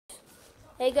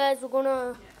Hey guys, we're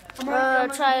gonna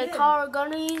try Karl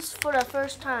gummies for the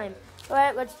first time.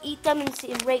 Alright, let's eat them and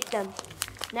see and rate them.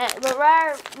 Now, but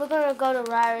we're gonna go to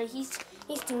Ryder. He's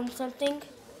doing something.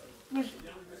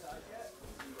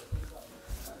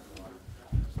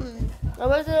 I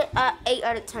was it 8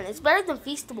 out of 10. It's better than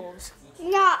Feastables.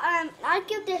 No, I'd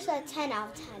give this a 10 out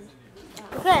of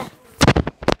 10. Okay.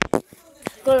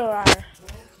 Go to Ryder.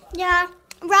 Yeah,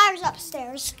 Ryder's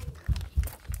upstairs.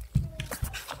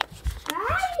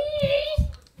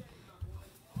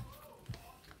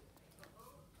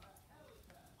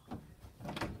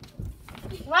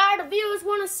 Ryder, the viewers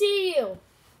want to see you.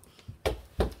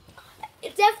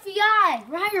 It's FBI.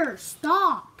 Ryder,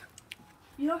 stop.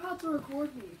 You don't have to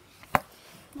record me.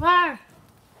 Ryder,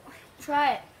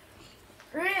 try it.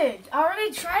 Ridge, I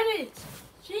already tried it.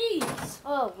 Jeez.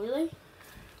 Oh, really?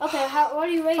 Okay, what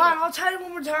do you rate Fine, it? I'll try it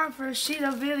one more time for a sheet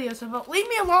of videos. But leave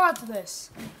me alone after this.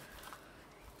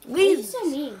 Leave. Leave. So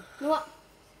mean. You know what?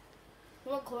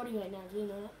 I'm recording right now. Do you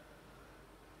know that?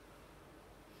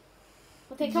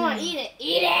 Okay, come on, eat it.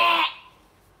 Eat it!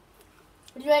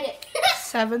 What do you rate it?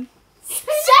 7.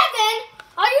 7?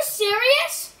 Are you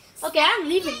serious? Okay, I'm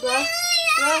leaving, bro.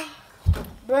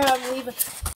 Bro, I'm leaving.